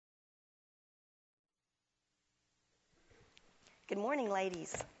Good morning,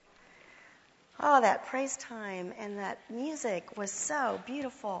 ladies. Oh, that praise time and that music was so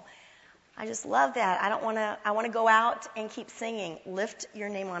beautiful. I just love that. I want to go out and keep singing. Lift your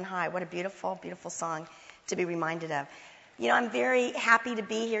name on high. What a beautiful, beautiful song to be reminded of. You know, I'm very happy to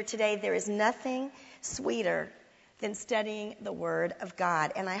be here today. There is nothing sweeter than studying the Word of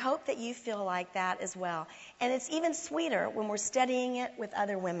God. And I hope that you feel like that as well. And it's even sweeter when we're studying it with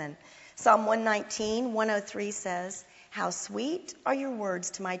other women. Psalm 119, 103 says, "How sweet are your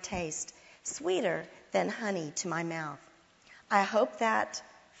words to my taste, sweeter than honey to my mouth." I hope that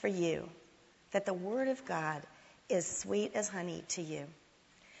for you, that the Word of God is sweet as honey to you.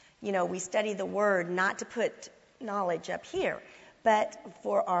 You know, we study the Word not to put knowledge up here, but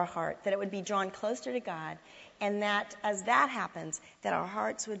for our heart, that it would be drawn closer to God, and that as that happens, that our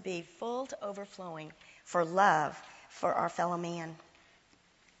hearts would be full to overflowing for love for our fellow man.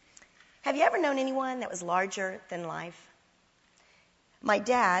 Have you ever known anyone that was larger than life? My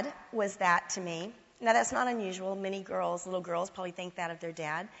dad was that to me. Now, that's not unusual. Many little girls probably think that of their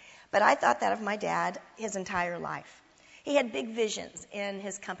dad. But I thought that of my dad his entire life. He had big visions in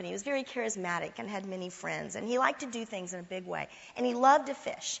his company. He was very charismatic and had many friends. And he liked to do things in a big way. And he loved to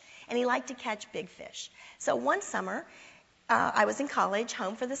fish. And he liked to catch big fish. So one summer, I was in college,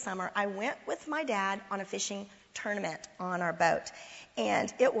 home for the summer. I went with my dad on a fishing tournament on our boat.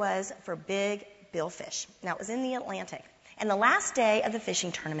 And it was for big billfish. Now, it was in the Atlantic. And the last day of the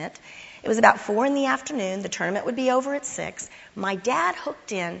fishing tournament, it was about 4 p.m. The tournament would be over at 6. My dad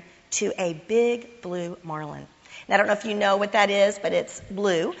hooked in to a big blue marlin. Now, I don't know if you know what that is, but it's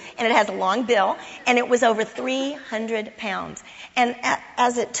blue, and it has a long bill, and it was over 300 pounds. And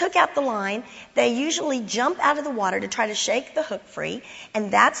as it took out the line, they usually jump out of the water to try to shake the hook free,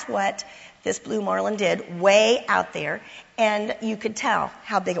 and that's what this blue marlin did way out there, and you could tell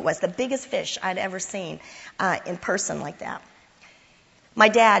how big it was, the biggest fish I'd ever seen in person like that. My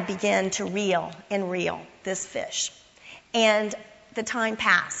dad began to reel and reel this fish, and the time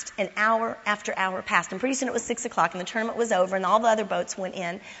passed, and hour after hour passed, and pretty soon it was 6 o'clock, and the tournament was over, and all the other boats went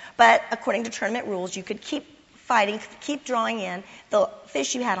in, but according to tournament rules, you could keep fighting, keep drawing in the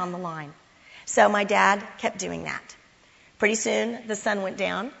fish you had on the line. So my dad kept doing that. Pretty soon, the sun went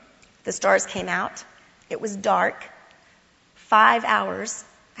down. The stars came out. It was dark. 5 hours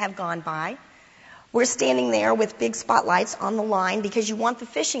have gone by. We're standing there with big spotlights on the line because you want the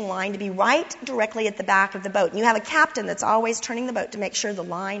fishing line to be right directly at the back of the boat. And you have a captain that's always turning the boat to make sure the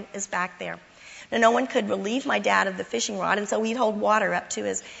line is back there. Now, no one could relieve my dad of the fishing rod, and so we'd hold water up to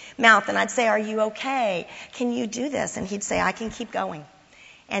his mouth, and I'd say, "Are you okay? Can you do this?" And he'd say, "I can keep going."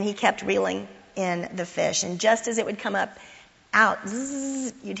 And he kept reeling in the fish. And just as it would come up out,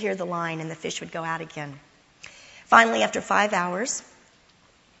 zzz, you'd hear the line, and the fish would go out again. Finally, after 5 hours,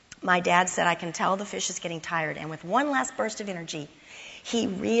 my dad said, "I can tell the fish is getting tired." And with one last burst of energy, he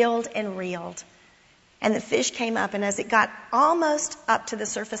reeled and reeled. And the fish came up, and as it got almost up to the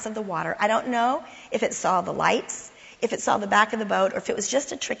surface of the water, I don't know if it saw the lights, if it saw the back of the boat, or if it was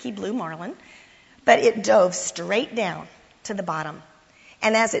just a tricky blue marlin, but it dove straight down to the bottom.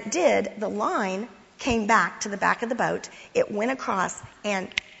 And as it did, the line came back to the back of the boat. It went across, and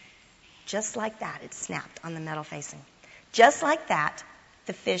just like that, it snapped on the metal facing. Just like that,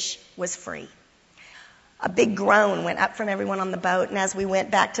 the fish was free. A big groan went up from everyone on the boat, and as we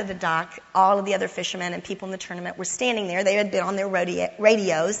went back to the dock, all of the other fishermen and people in the tournament were standing there. They had been on their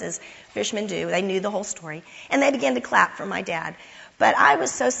radios, as fishermen do. They knew the whole story, and they began to clap for my dad. But I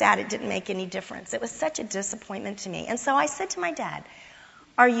was so sad it didn't make any difference. It was such a disappointment to me. And so I said to my dad,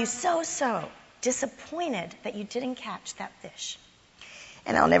 "Are you so disappointed that you didn't catch that fish?"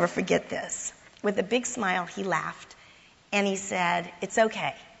 And I'll never forget this. With a big smile, he laughed, and he said, "It's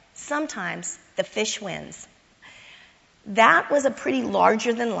okay. Sometimes the fish wins." That was a pretty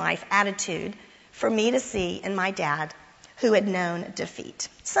larger-than-life attitude for me to see in my dad, who had known defeat.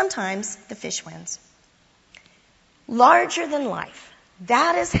 Sometimes the fish wins. Larger than life.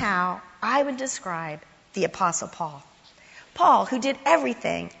 That is how I would describe the Apostle Paul. Paul, who did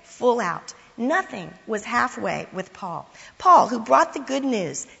everything full out. Nothing was halfway with Paul. Paul, who brought the good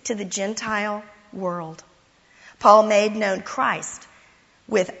news to the Gentile world. Paul made known Christ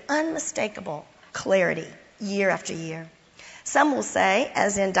with unmistakable clarity year after year. Some will say,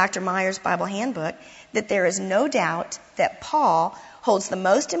 as in Dr. Meyer's Bible Handbook, that there is no doubt that Paul holds the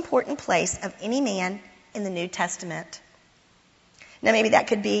most important place of any man in the New Testament. Now, maybe that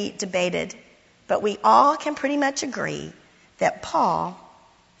could be debated, but we all can pretty much agree that Paul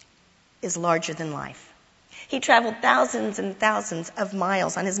is larger than life. He traveled thousands and thousands of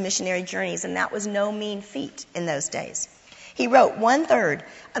miles on his missionary journeys, and that was no mean feat in those days. He wrote 1/3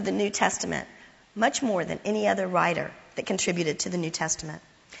 of the New Testament, much more than any other writer that contributed to the New Testament.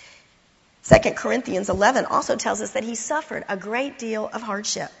 2 Corinthians 11 also tells us that he suffered a great deal of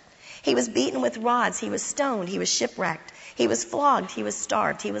hardship. He was beaten with rods, he was stoned, he was shipwrecked, he was flogged, he was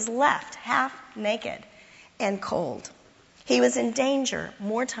starved, he was left half naked and cold. He was in danger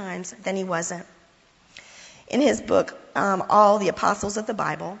more times than he wasn't. In his book, All the Apostles of the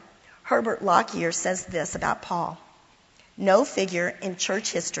Bible, Herbert Lockyer says this about Paul: "No figure in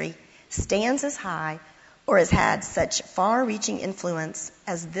church history stands as high or has had such far-reaching influence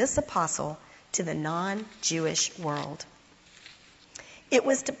as this apostle to the non-Jewish world." It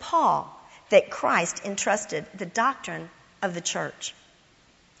was to Paul that Christ entrusted the doctrine of the church.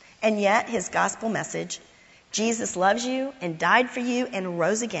 And yet his gospel message, Jesus loves you and died for you and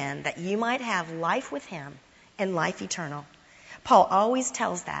rose again that you might have life with him and life eternal. Paul always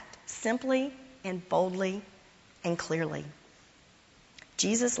tells that simply and boldly and clearly.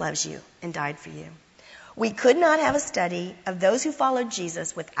 Jesus loves you and died for you. We could not have a study of those who followed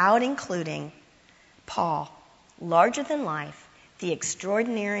Jesus without including Paul, larger than life, the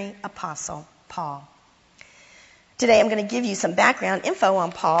extraordinary apostle Paul. Today I'm going to give you some background info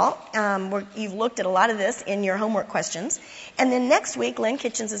on Paul. You've looked at a lot of this in your homework questions. And then next week, Lynn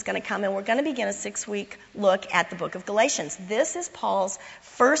Kitchens is going to come and we're going to begin a 6-week look at the book of Galatians. This is Paul's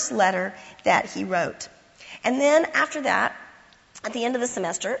first letter that he wrote. And then after that, at the end of the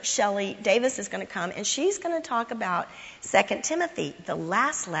semester, Shelley Davis is going to come and she's going to talk about 2 Timothy, the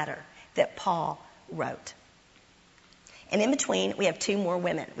last letter that Paul wrote. And in between, we have 2 more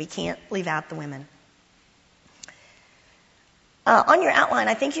women. We can't leave out the women. On your outline,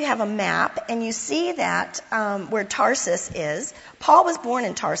 I think you have a map, and you see that where Tarsus is. Paul was born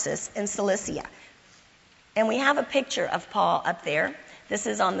in Tarsus in Cilicia. And we have a picture of Paul up there. This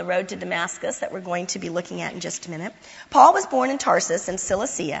is on the road to Damascus that we're going to be looking at in just a minute. Paul was born in Tarsus in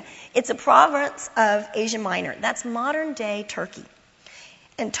Cilicia. It's a province of Asia Minor. That's modern-day Turkey.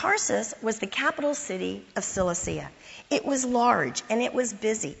 And Tarsus was the capital city of Cilicia. It was large, and it was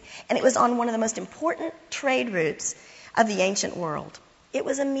busy, and it was on one of the most important trade routes of the ancient world. It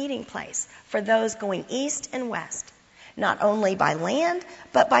was a meeting place for those going east and west, not only by land,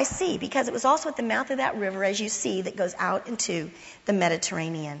 but by sea, because it was also at the mouth of that river, as you see, that goes out into the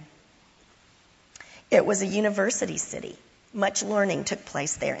Mediterranean. It was a university city. Much learning took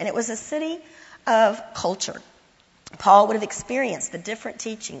place there, and it was a city of culture. Paul would have experienced the different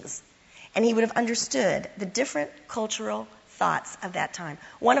teachings, and he would have understood the different cultural thoughts of that time.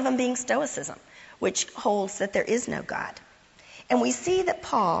 One of them being Stoicism, which holds that there is no God. And we see that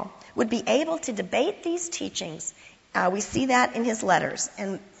Paul would be able to debate these teachings. We see that in his letters,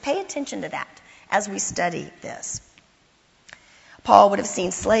 and pay attention to that as we study this. Paul would have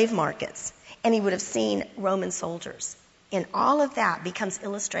seen slave markets, and he would have seen Roman soldiers. And all of that becomes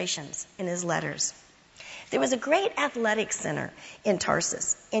illustrations in his letters. There was a great athletic center in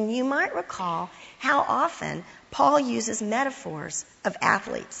Tarsus, and you might recall how often Paul uses metaphors of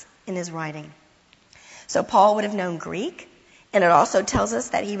athletes in his writing. So Paul would have known Greek, and it also tells us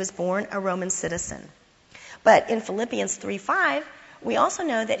that he was born a Roman citizen. But in Philippians 3:5, we also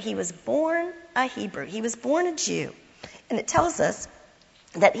know that he was born a Hebrew. He was born a Jew. And it tells us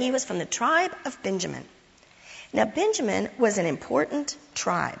that he was from the tribe of Benjamin. Now, Benjamin was an important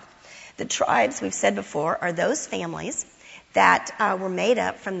tribe. The tribes, we've said before, are those families that were made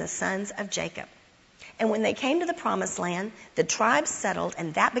up from the sons of Jacob. And when they came to the Promised Land, the tribes settled,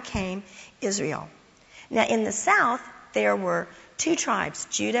 and that became Israel. Now, in the south, there were 2 tribes,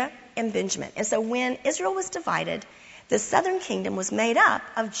 Judah and Benjamin. And so when Israel was divided, the southern kingdom was made up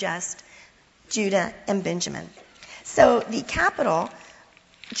of just Judah and Benjamin. So the capital,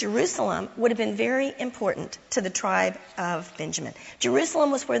 Jerusalem, would have been very important to the tribe of Benjamin.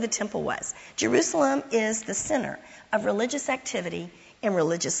 Jerusalem was where the temple was. Jerusalem is the center of religious activity and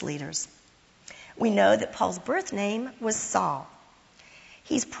religious leaders. We know that Paul's birth name was Saul.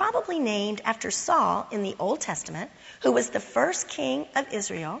 He's probably named after Saul in the Old Testament, who was the first king of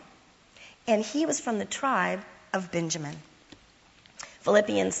Israel, and he was from the tribe of Benjamin.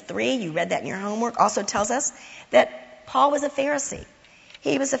 Philippians 3, you read that in your homework, also tells us that Paul was a Pharisee.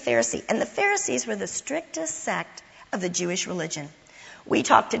 He was a Pharisee, and the Pharisees were the strictest sect of the Jewish religion. We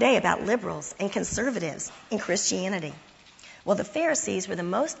talk today about liberals and conservatives in Christianity. Well, the Pharisees were the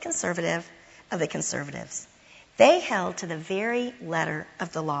most conservative of the conservatives. They held to the very letter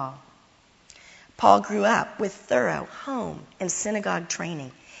of the law. Paul grew up with thorough home and synagogue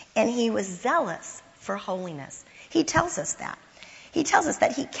training, and he was zealous for holiness. He tells us that. He tells us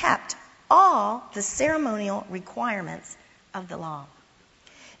that he kept all the ceremonial requirements of the law.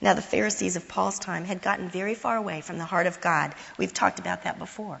 Now, the Pharisees of Paul's time had gotten very far away from the heart of God. We've talked about that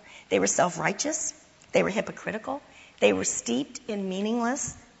before. They were self-righteous. They were hypocritical. They were steeped in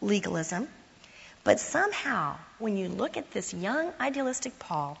meaningless legalism. But somehow, when you look at this young, idealistic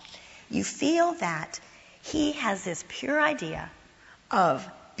Paul, you feel that he has this pure idea of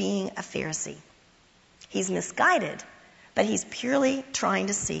being a Pharisee. He's misguided, but he's purely trying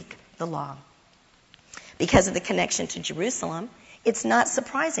to seek the law. Because of the connection to Jerusalem, it's not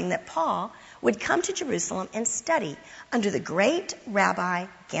surprising that Paul would come to Jerusalem and study under the great Rabbi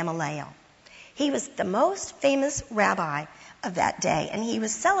Gamaliel. He was the most famous rabbi of that day, and he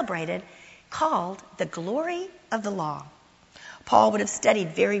was celebrated, called the glory of the law. Paul would have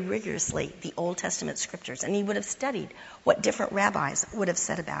studied very rigorously the Old Testament scriptures, and he would have studied what different rabbis would have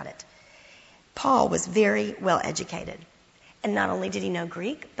said about it. Paul was very well educated. And not only did he know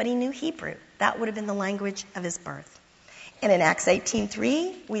Greek, but he knew Hebrew. That would have been the language of his birth. And in Acts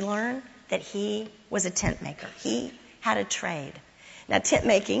 18:3, we learn that he was a tent maker. He had a trade. Now, tent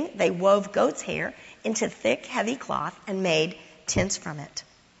making, they wove goat's hair into thick, heavy cloth and made tents from it.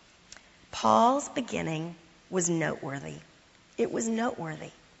 Paul's beginning was noteworthy. It was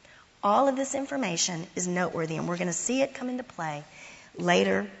noteworthy. All of this information is noteworthy, and we're going to see it come into play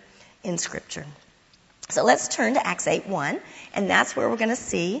later in Scripture. So let's turn to Acts 8:1, and that's where we're going to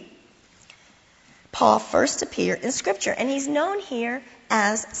see Paul first appear in Scripture. And he's known here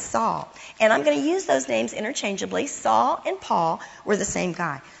as Saul. And I'm going to use those names interchangeably. Saul and Paul were the same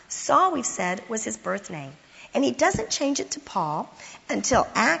guy. Saul, we've said, was his birth name. And he doesn't change it to Paul until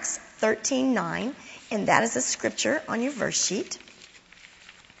Acts 13:9, and that is a scripture on your verse sheet.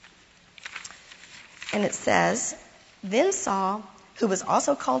 And it says, "Then Saul, who was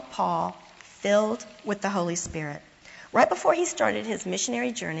also called Paul, filled with the Holy Spirit." Right before he started his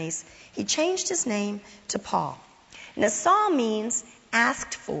missionary journeys, he changed his name to Paul. Now, Saul means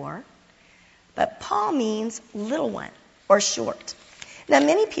asked for, but Paul means little one or short. Now,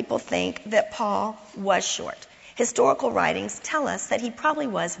 many people think that Paul was short. Historical writings tell us that he probably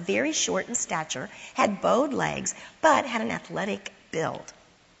was very short in stature, had bowed legs, but had an athletic build.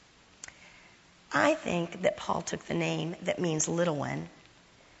 I think that Paul took the name that means little one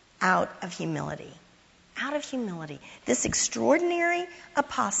out of humility. Out of humility. This extraordinary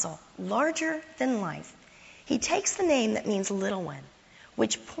apostle, larger than life, he takes the name that means little one,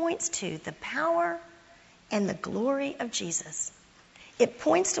 which points to the power and the glory of Jesus. It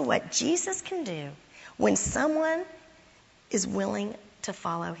points to what Jesus can do when someone is willing to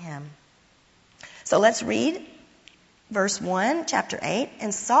follow him. So let's read verse 1, chapter 8.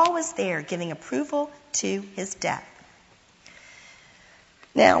 "And Saul was there, giving approval to his death."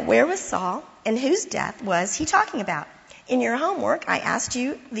 Now, where was Saul, and whose death was he talking about? In your homework, I asked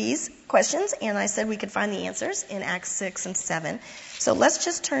you these questions, and I said we could find the answers in Acts 6 and 7. So let's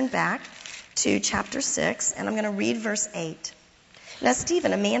just turn back to chapter 6, and I'm going to read verse 8. "Now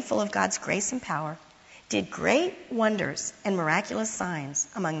Stephen, a man full of God's grace and power, did great wonders and miraculous signs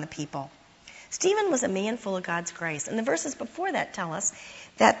among the people." Stephen was a man full of God's grace. And the verses before that tell us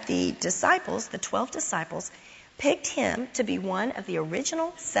that the disciples, the 12 disciples, picked him to be one of the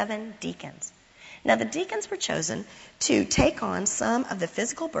original 7 deacons. Now, the deacons were chosen to take on some of the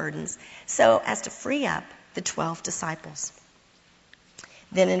physical burdens so as to free up the 12 disciples.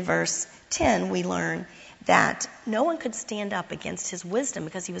 Then in verse 10, we learn that no one could stand up against his wisdom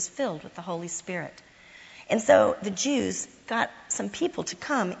because he was filled with the Holy Spirit. And so the Jews got some people to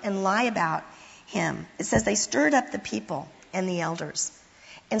come and lie about him. It says they stirred up the people and the elders.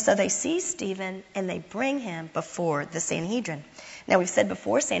 And so they seize Stephen and they bring him before the Sanhedrin. Now, we've said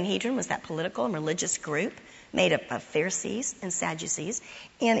before, Sanhedrin was that political and religious group made up of Pharisees and Sadducees.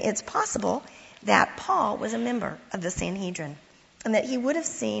 And it's possible that Paul was a member of the Sanhedrin and that he would have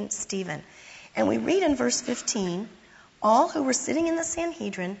seen Stephen. And we read in verse 15, "All who were sitting in the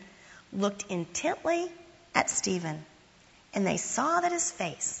Sanhedrin looked intently at Stephen, and they saw that his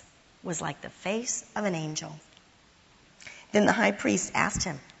face was like the face of an angel. Then the high priest asked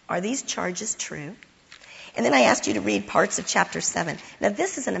him, 'Are these charges true?' And then I asked you to read parts of chapter 7. Now,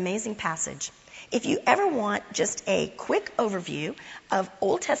 this is an amazing passage. If you ever want just a quick overview of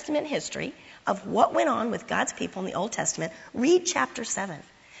Old Testament history, of what went on with God's people in the Old Testament, read chapter 7,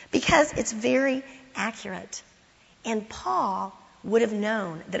 because it's very accurate. And Paul would have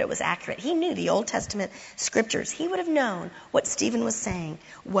known that it was accurate. He knew the Old Testament scriptures. He would have known what Stephen was saying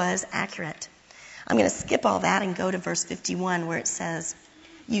was accurate. I'm going to skip all that and go to verse 51 where it says,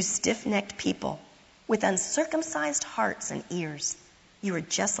 "You stiff-necked people with uncircumcised hearts and ears, you are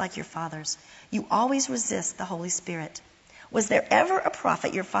just like your fathers. You always resist the Holy Spirit. Was there ever a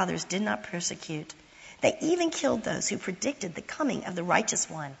prophet your fathers did not persecute? They even killed those who predicted the coming of the righteous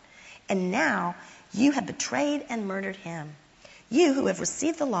one. And now you have betrayed and murdered him. You who have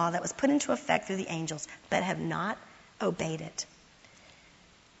received the law that was put into effect through the angels, but have not obeyed it.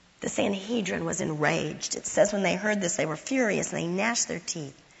 The Sanhedrin was enraged. It says when they heard this, they were furious and they gnashed their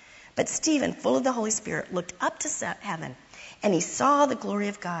teeth. But Stephen, full of the Holy Spirit, looked up to heaven, and he saw the glory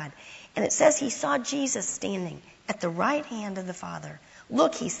of God. And it says he saw Jesus standing at the right hand of the Father.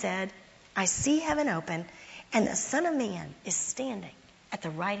 Look, he said, I see heaven open, and the Son of Man is standing at the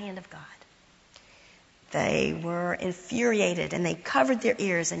right hand of God. They were infuriated, and they covered their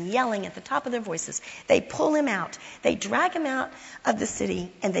ears, and yelling at the top of their voices, they pull him out. They drag him out of the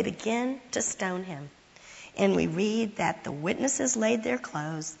city, and they begin to stone him. And we read that the witnesses laid their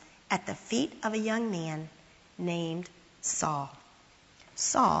clothes at the feet of a young man named Saul.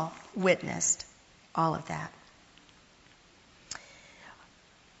 Saul witnessed all of that.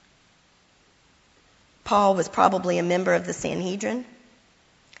 Paul was probably a member of the Sanhedrin.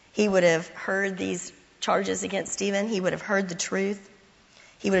 He would have heard these charges against Stephen. He would have heard the truth.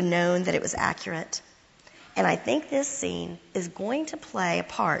 He would have known that it was accurate. And I think this scene is going to play a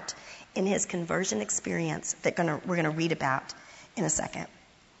part in his conversion experience that we're going to read about in a second.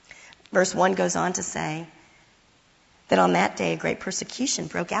 Verse 1 goes on to say that on that day a great persecution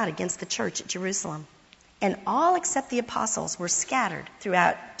broke out against the church at Jerusalem, and all except the apostles were scattered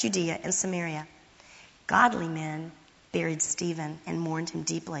throughout Judea and Samaria. Godly men buried Stephen and mourned him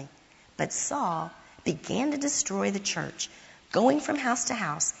deeply, but Saul began to destroy the church. Going from house to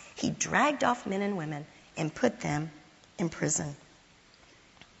house, he dragged off men and women and put them in prison.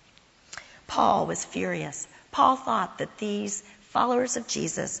 Paul was furious. Paul thought that these followers of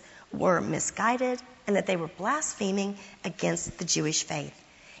Jesus were misguided and that they were blaspheming against the Jewish faith.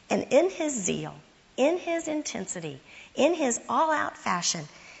 And in his zeal, in his intensity, in his all-out fashion,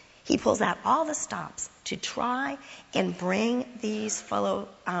 he pulls out all the stops to try and bring these fellow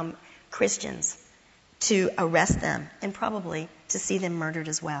Christians to arrest them and probably to see them murdered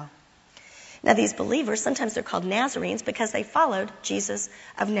as well. Now, these believers, sometimes they're called Nazarenes because they followed Jesus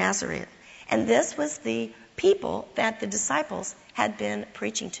of Nazareth. And this was the people that the disciples had been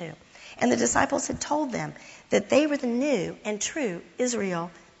preaching to. And the disciples had told them that they were the new and true Israel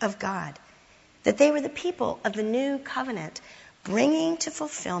of God, that they were the people of the new covenant, bringing to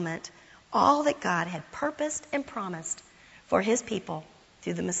fulfillment all that God had purposed and promised for his people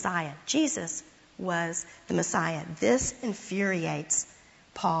through the Messiah. Jesus was the Messiah. This infuriates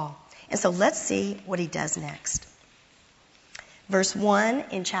Paul. And so let's see what he does next. Verse 1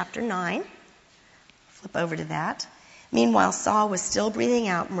 in chapter 9. Flip over to that. Meanwhile, Saul was still breathing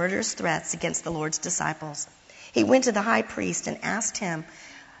out murderous threats against the Lord's disciples. He went to the high priest and asked him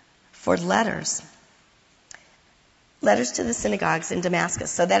for letters to the synagogues in Damascus,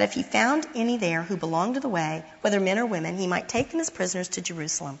 so that if he found any there who belonged to the way, whether men or women, he might take them as prisoners to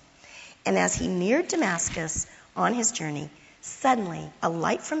Jerusalem. And as he neared Damascus on his journey, suddenly a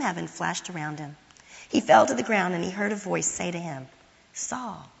light from heaven flashed around him. He fell to the ground and he heard a voice say to him,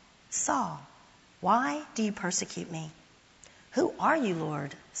 Saul, Saul, why do you persecute me? Who are you,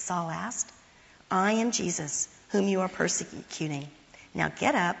 Lord? Saul asked. I am Jesus, whom you are persecuting. Now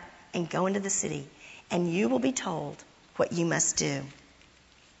get up and go into the city, and you will be told what you must do.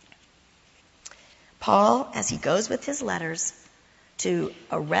 Paul, as he goes with his letters to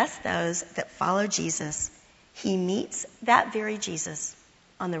arrest those that follow Jesus, he meets that very Jesus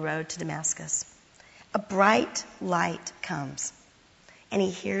on the road to Damascus. A bright light comes, and he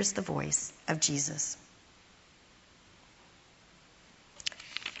hears the voice of Jesus.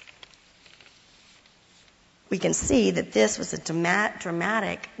 We can see that this was a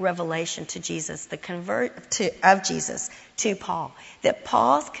dramatic revelation to Jesus, of Jesus to Paul. That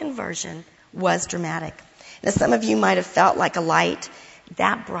Paul's conversion was dramatic. Now, some of you might have felt like a light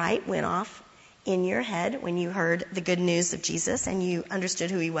that bright went off in your head when you heard the good news of Jesus and you understood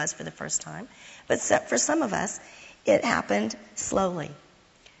who he was for the first time. But for some of us, it happened slowly.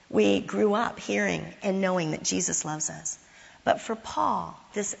 We grew up hearing and knowing that Jesus loves us. But for Paul,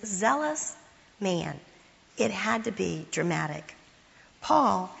 this zealous man, it had to be dramatic.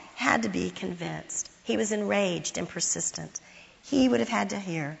 Paul had to be convinced. He was enraged and persistent. He would have had to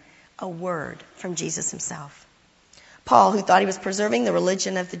hear a word from Jesus himself. Paul, who thought he was preserving the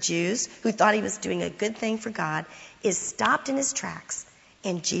religion of the Jews, who thought he was doing a good thing for God, is stopped in his tracks,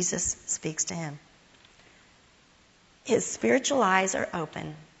 and Jesus speaks to him. His spiritual eyes are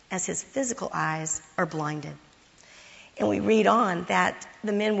open as his physical eyes are blinded. And we read on that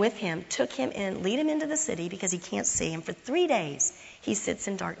the men with him took him in, lead him into the city because he can't see. And for 3 days, he sits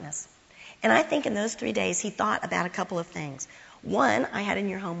in darkness. And I think in those 3 days, he thought about a couple of things. One, I had in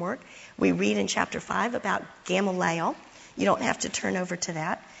your homework, we read in chapter 5 about Gamaliel. You don't have to turn over to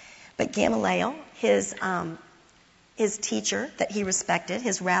that. But Gamaliel, his teacher that he respected,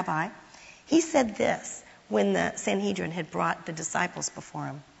 his rabbi, he said this when the Sanhedrin had brought the disciples before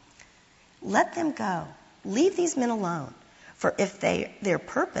him. Let them go. Leave these men alone. For if their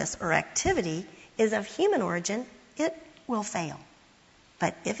purpose or activity is of human origin, it will fail.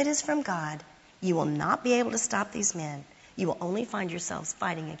 But if it is from God, you will not be able to stop these men. You will only find yourselves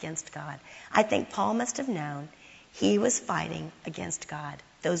fighting against God. I think Paul must have known he was fighting against God.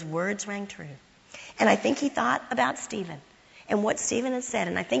 Those words rang true. And I think he thought about Stephen and what Stephen had said.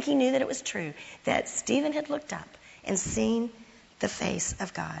 And I think he knew that it was true, that Stephen had looked up and seen the face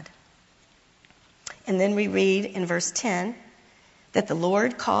of God. And then we read in verse 10 that the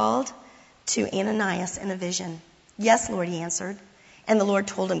Lord called to Ananias in a vision. Yes, Lord, he answered. And the Lord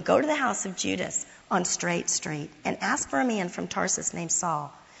told him, go to the house of Judas on Straight Street and ask for a man from Tarsus named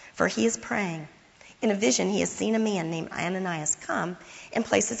Saul, for he is praying. In a vision, he has seen a man named Ananias come and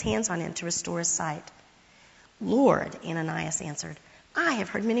place his hands on him to restore his sight. Lord, Ananias answered, I have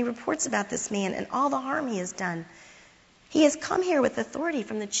heard many reports about this man and all the harm he has done. He has come here with authority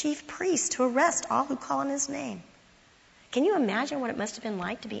from the chief priest to arrest all who call on his name. Can you imagine what it must have been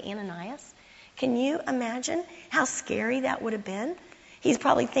like to be Ananias? Can you imagine how scary that would have been? He's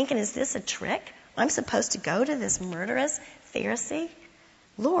probably thinking, is this a trick? I'm supposed to go to this murderous Pharisee?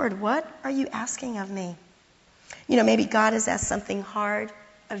 Lord, what are you asking of me? You know, maybe God has asked something hard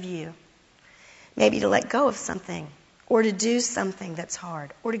of you. Maybe to let go of something, or to do something that's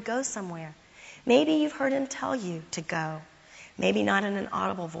hard, or to go somewhere. Maybe you've heard him tell you to go. Maybe not in an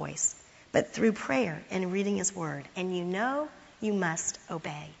audible voice, but through prayer and reading his word. And you know you must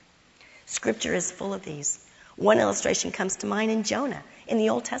obey. Scripture is full of these. One illustration comes to mind in Jonah in the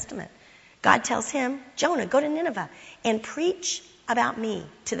Old Testament. God tells him, Jonah, go to Nineveh and preach about me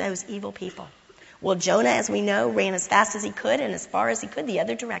to those evil people. Well, Jonah, as we know, ran as fast as he could and as far as he could the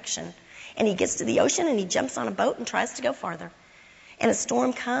other direction. And he gets to the ocean and he jumps on a boat and tries to go farther. And a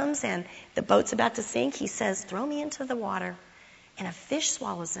storm comes and the boat's about to sink. He says, throw me into the water. And a fish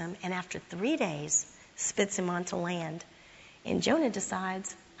swallows him and after 3 days spits him onto land. And Jonah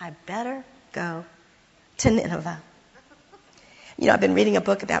decides, I better go to Nineveh. You know, I've been reading a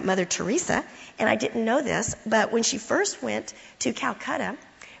book about Mother Teresa, and I didn't know this, but when she first went to Calcutta,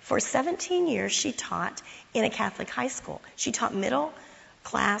 for 17 years she taught in a Catholic high school. She taught middle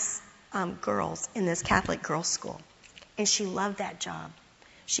class girls in this Catholic girls' school, and she loved that job.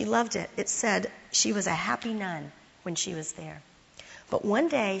 She loved it. It said she was a happy nun when she was there. But one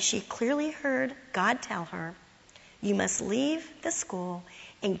day she clearly heard God tell her, you must leave the school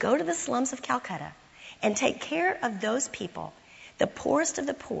and go to the slums of Calcutta and take care of those people, the poorest of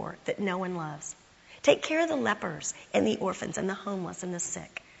the poor that no one loves. Take care of the lepers and the orphans and the homeless and the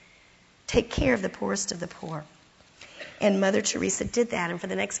sick. Take care of the poorest of the poor. And Mother Teresa did that, and for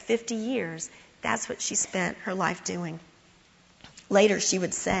the next 50 years, that's what she spent her life doing. Later, she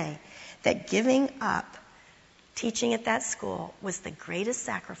would say that giving up teaching at that school was the greatest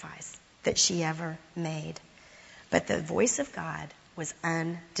sacrifice that she ever made. But the voice of God was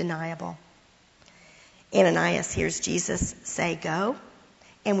undeniable. Ananias hears Jesus say, go,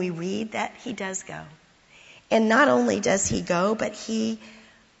 and we read that he does go. And not only does he go, but he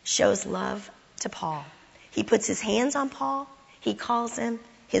shows love to Paul. He puts his hands on Paul. He calls him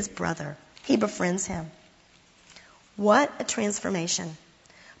his brother. He befriends him. What a transformation.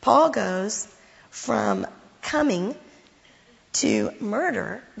 Paul goes from coming to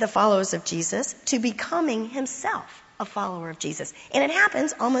murder the followers of Jesus to becoming himself a follower of Jesus. And it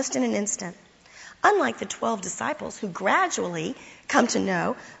happens almost in an instant. Unlike the 12 disciples who gradually come to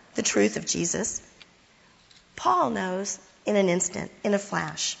know the truth of Jesus, Paul knows in an instant, in a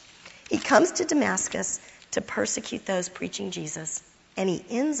flash. He comes to Damascus to persecute those preaching Jesus, and he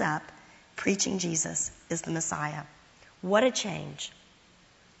ends up preaching Jesus is the Messiah. What a change.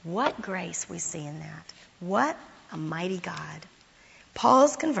 What grace we see in that. What a mighty God.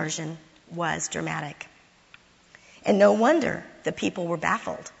 Paul's conversion was dramatic. And no wonder the people were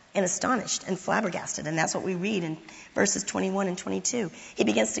baffled and astonished and flabbergasted. And that's what we read in verses 21 and 22. He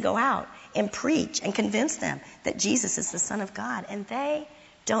begins to go out and preach and convince them that Jesus is the Son of God. And they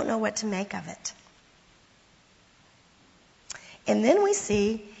don't know what to make of it. And then we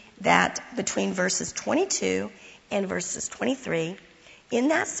see that between verses 22 and verses 23, in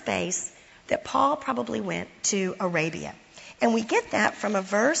that space, that Paul probably went to Arabia. And we get that from a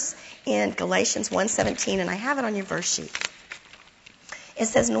verse in Galatians 1:17, and I have it on your verse sheet. It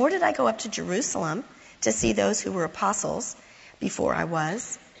says, nor did I go up to Jerusalem to see those who were apostles before I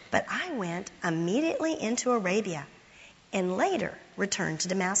was, but I went immediately into Arabia and later returned to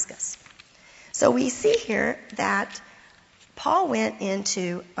Damascus. So we see here that Paul went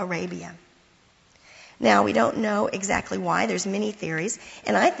into Arabia. Now, we don't know exactly why. There's many theories.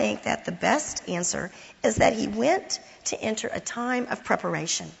 And I think that the best answer is that he went to enter a time of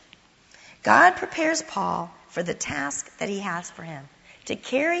preparation. God prepares Paul for the task that he has for him, to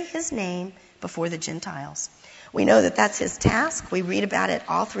carry his name before the Gentiles. We know that that's his task. We read about it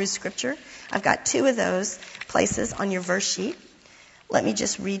all through Scripture. I've got 2 of those places on your verse sheet. Let me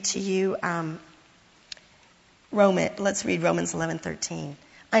just read to you let's read Romans 11:13.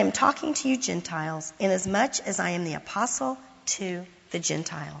 I am talking to you Gentiles, inasmuch as I am the apostle to the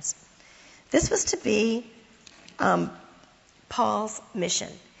Gentiles. This was to be Paul's mission.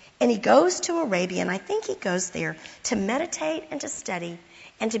 And he goes to Arabia, and I think he goes there to meditate and to study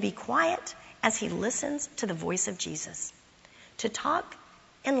and to be quiet as he listens to the voice of Jesus. To talk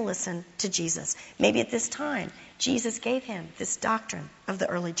and listen to Jesus. Maybe at this time, Jesus gave him this doctrine of the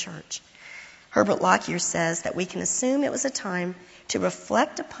early church. Herbert Lockyer says that we can assume it was a time to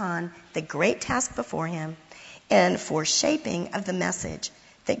reflect upon the great task before him and for shaping of the message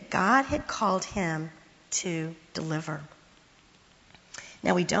that God had called him to deliver.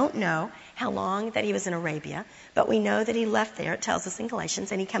 Now, we don't know how long that he was in Arabia, but we know that he left there, it tells us in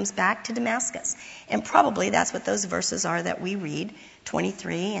Galatians, and he comes back to Damascus. And probably that's what those verses are that we read,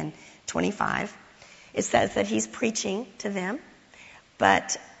 23 and 25. It says that he's preaching to them,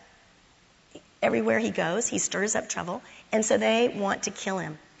 but everywhere he goes, he stirs up trouble, and so they want to kill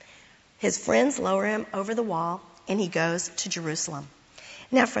him. His friends lower him over the wall, and he goes to Jerusalem.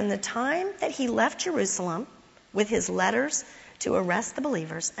 Now, from the time that he left Jerusalem with his letters to arrest the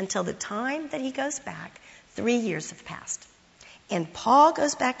believers until the time that he goes back, 3 years have passed. And Paul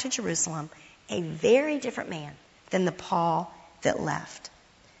goes back to Jerusalem, a very different man than the Paul that left.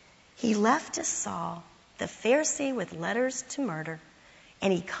 He left as Saul, the Pharisee with letters to murder,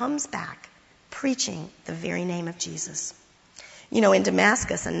 and he comes back preaching the very name of Jesus. You know, in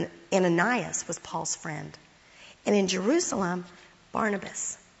Damascus, Ananias was Paul's friend. And in Jerusalem,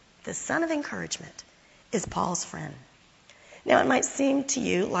 Barnabas, the son of encouragement, is Paul's friend. Now, it might seem to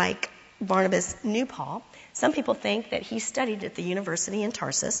you like Barnabas knew Paul. Some people think that he studied at the university in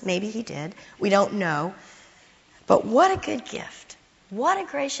Tarsus. Maybe he did. We don't know. But what a good gift. What a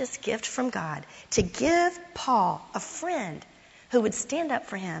gracious gift from God to give Paul a friend who would stand up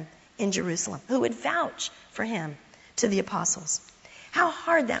for him in Jerusalem, who would vouch for him to the apostles. How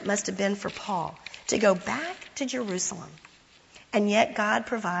hard that must have been for Paul to go back to Jerusalem. And yet God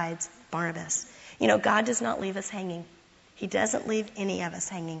provides Barnabas. You know, God does not leave us hanging. He doesn't leave any of us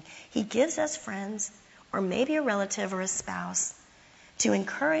hanging. He gives us friends, or maybe a relative or a spouse, to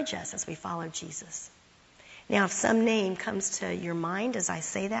encourage us as we follow Jesus. Now, if some name comes to your mind as I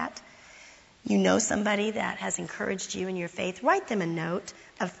say that, you know somebody that has encouraged you in your faith, write them a note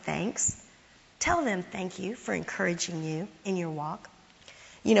of thanks. Tell them thank you for encouraging you in your walk.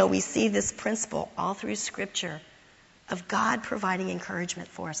 You know, we see this principle all through Scripture of God providing encouragement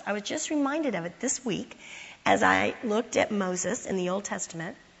for us. I was just reminded of it this week as I looked at Moses in the Old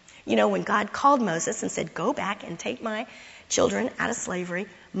Testament. You know, when God called Moses and said, go back and take my children out of slavery,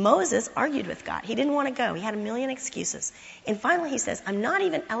 Moses argued with God. He didn't want to go. He had a million excuses. And finally he says, I'm not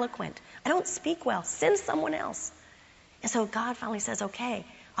even eloquent. I don't speak well. Send someone else. And so God finally says, okay,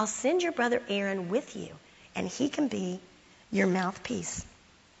 I'll send your brother Aaron with you, and he can be your mouthpiece.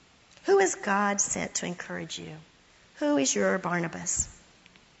 Who has God sent to encourage you? Who is your Barnabas?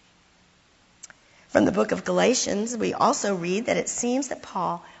 From the book of Galatians, we also read that it seems that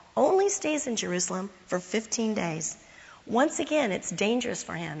Paul only stays in Jerusalem for 15 days. Once again, it's dangerous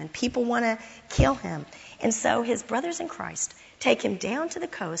for him, and people want to kill him. And so his brothers in Christ take him down to the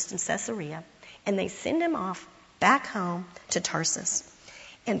coast in Caesarea, and they send him off back home to Tarsus.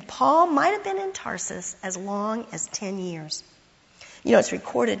 And Paul might have been in Tarsus as long as 10 years. You know, it's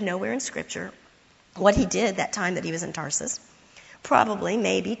recorded nowhere in Scripture what he did that time that he was in Tarsus. Probably,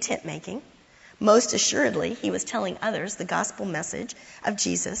 maybe, tent making. Most assuredly, he was telling others the gospel message of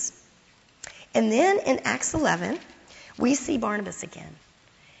Jesus. And then in Acts 11, we see Barnabas again.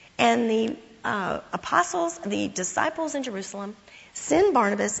 And the apostles, the disciples in Jerusalem, send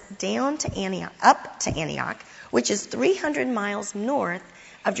Barnabas down to Antioch, up to Antioch, which is 300 miles north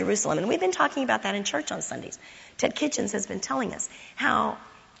of Jerusalem. And we've been talking about that in church on Sundays. Ted Kitchens has been telling us how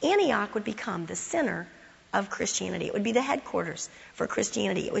Antioch would become the center of Christianity. It would be the headquarters for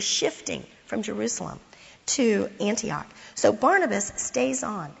Christianity. It was shifting from Jerusalem to Antioch. So Barnabas stays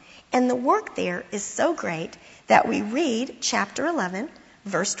on. And the work there is so great that we read chapter 11,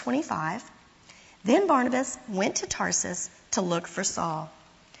 verse 25. Then Barnabas went to Tarsus to look for Saul.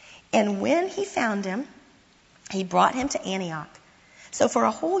 And when he found him, he brought him to Antioch. So for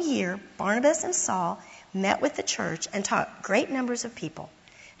a whole year, Barnabas and Saul met with the church and taught great numbers of people.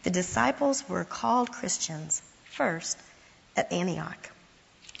 The disciples were called Christians first at Antioch.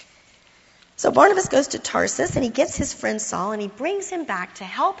 So Barnabas goes to Tarsus, and he gets his friend Saul, and he brings him back to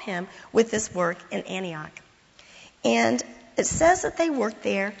help him with this work in Antioch. And it says that they worked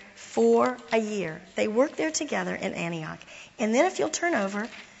there for a year. They worked there together in Antioch. And then if you'll turn over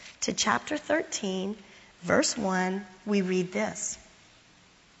to chapter 13, verse 1, we read this.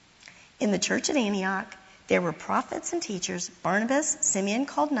 In the church at Antioch, there were prophets and teachers, Barnabas, Simeon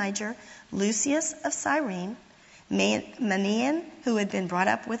called Niger, Lucius of Cyrene, Manaen, who had been brought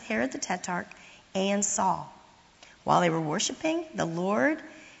up with Herod the Tetrarch, and Saul. While they were worshiping the Lord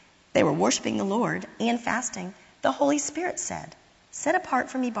and fasting, the Holy Spirit said, "Set apart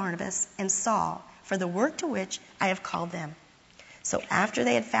for me Barnabas and Saul for the work to which I have called them." So after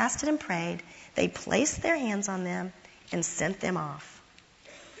they had fasted and prayed, they placed their hands on them and sent them off.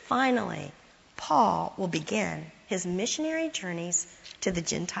 Finally, Paul will begin his missionary journeys to the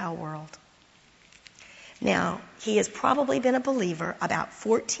Gentile world. Now, he has probably been a believer about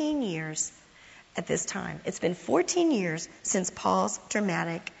 14 years at this time. It's been 14 years since Paul's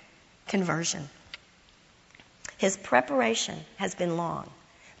dramatic conversion. His preparation has been long,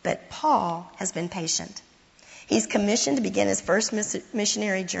 but Paul has been patient. He's commissioned to begin his first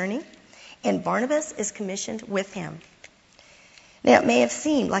missionary journey, and Barnabas is commissioned with him. Now, it may have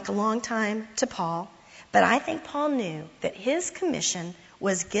seemed like a long time to Paul, but I think Paul knew that his commission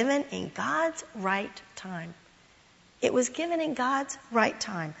was given in God's right time. It was given in God's right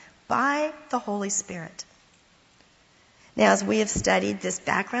time by the Holy Spirit. Now, as we have studied this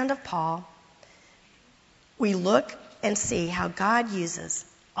background of Paul, we look and see how God uses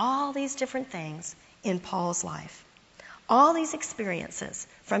all these different things in Paul's life. All these experiences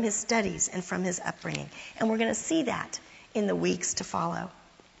from his studies and from his upbringing. And we're going to see that in the weeks to follow.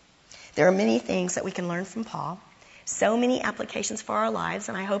 There are many things that we can learn from Paul. So many applications for our lives,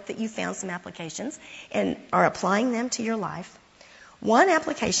 and I hope that you found some applications and are applying them to your life. One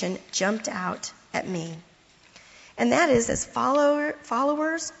application jumped out at me, and that is, as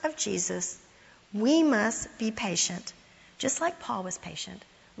followers of Jesus, we must be patient, just like Paul was patient,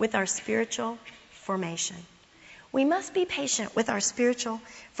 with our spiritual formation. We must be patient with our spiritual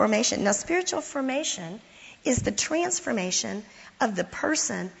formation. Now, spiritual formation is the transformation of the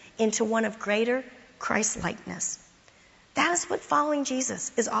person into one of greater Christ-likeness. That is what following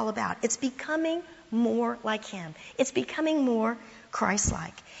Jesus is all about. It's becoming more like him. It's becoming more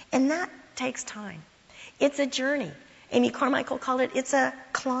Christ-like. And that takes time. It's a journey. Amy Carmichael called it's a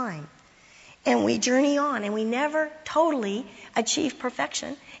climb. And we journey on, and we never totally achieve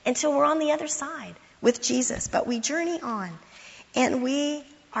perfection until we're on the other side with Jesus. But we journey on, and we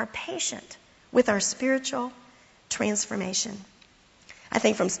are patient with our spiritual transformation. I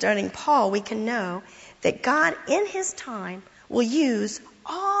think from studying Paul, we can know that God, in his time, will use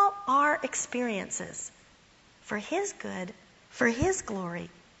all our experiences for his good, for his glory,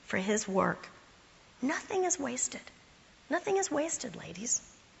 for his work. Nothing is wasted. Nothing is wasted, ladies.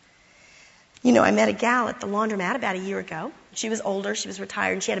 You know, I met a gal at the laundromat about a year ago. She was older, she was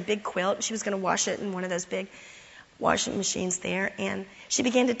retired, and she had a big quilt. She was going to wash it in one of those big washing machines there. And she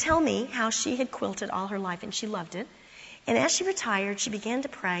began to tell me how she had quilted all her life, and she loved it. And as she retired, she began to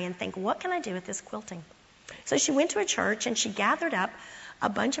pray and think, what can I do with this quilting? So she went to a church, and she gathered up a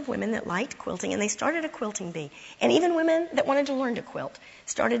bunch of women that liked quilting, and they started a quilting bee. And even women that wanted to learn to quilt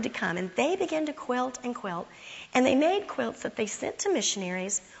started to come, and they began to quilt, and they made quilts that they sent to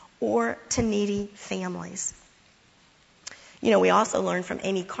missionaries or to needy families. You know, we also learned from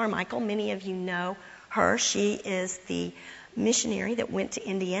Amy Carmichael. Many of you know her. She is the missionary that went to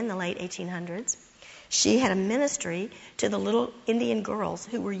India in the late 1800s. She had a ministry to the little Indian girls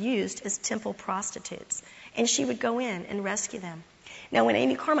who were used as temple prostitutes. And she would go in and rescue them. Now, when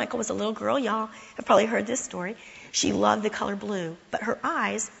Amy Carmichael was a little girl, y'all have probably heard this story, she loved the color blue, but her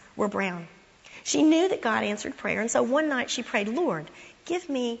eyes were brown. She knew that God answered prayer, and so one night she prayed, Lord, give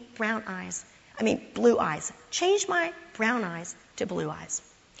me blue eyes. Change my brown eyes to blue eyes.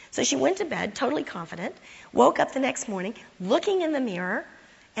 So she went to bed totally confident, woke up the next morning looking in the mirror,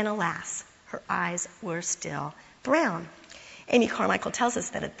 and alas, her eyes were still brown. Amy Carmichael tells us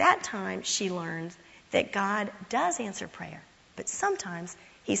that at that time she learned that God does answer prayer, but sometimes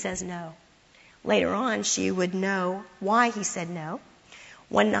he says no. Later on, she would know why he said no.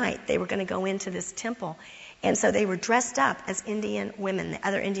 One night they were going to go into this temple, and so they were dressed up as Indian women, the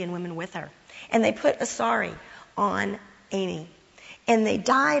other Indian women with her. And they put a sari on Amy. And they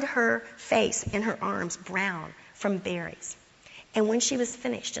dyed her face and her arms brown from berries. And when she was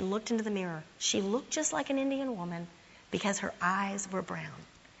finished and looked into the mirror, she looked just like an Indian woman because her eyes were brown.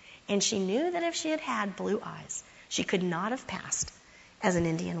 And she knew that if she had had blue eyes, she could not have passed as an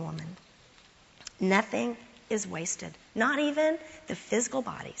Indian woman. Nothing is wasted, not even the physical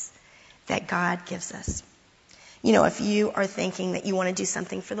bodies that God gives us. You know, if you are thinking that you want to do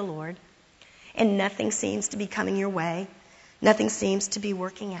something for the Lord and nothing seems to be coming your way, nothing seems to be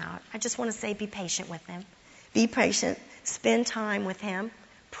working out, I just want to say be patient with Him. Be patient. Spend time with Him,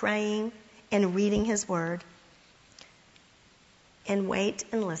 praying and reading His Word. And wait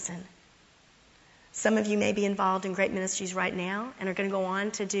and listen. Some of you may be involved in great ministries right now and are going to go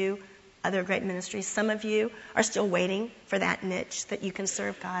on to do other great ministries. Some of you are still waiting for that niche that you can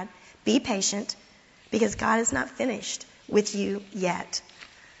serve God. Be patient, because God is not finished with you yet.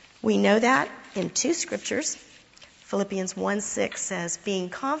 We know that in 2 scriptures. Philippians 1:6 says, being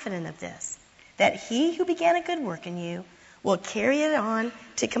confident of this, that He who began a good work in you will carry it on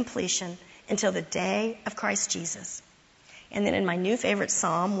to completion until the day of Christ Jesus. And then in my new favorite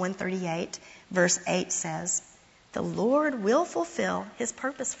Psalm 138, verse 8 says, the Lord will fulfill His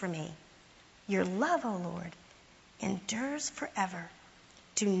purpose for me. Your love, O Lord, endures forever.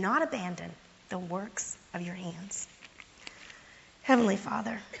 Do not abandon the works of your hands. Heavenly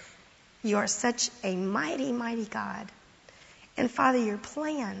Father, you are such a mighty, mighty God. And Father, your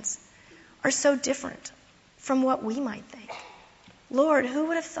plans are so different from what we might think. Lord, who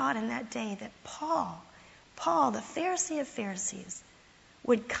would have thought in that day that Paul, the Pharisee of Pharisees,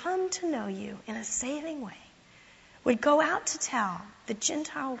 would come to know you in a saving way, would go out to tell the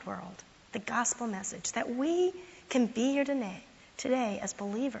Gentile world the gospel message, that we can be here today as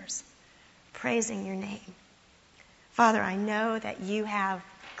believers, praising your name. Father, I know that you have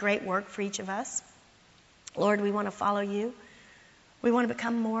great work for each of us. Lord, we want to follow you. We want to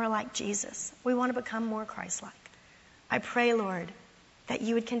become more like Jesus. We want to become more Christ-like. I pray, Lord, that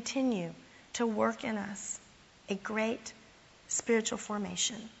you would continue to work in us a great spiritual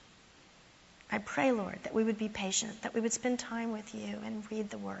formation. I pray, Lord, that we would be patient, that we would spend time with you and read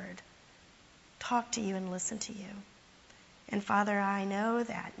the Word, talk to you and listen to you. And Father, I know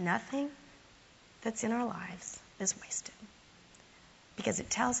that nothing that's in our lives is wasted, because it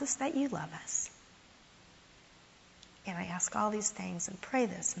tells us that you love us. And I ask all these things and pray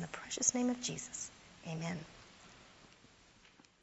this in the precious name of Jesus. Amen.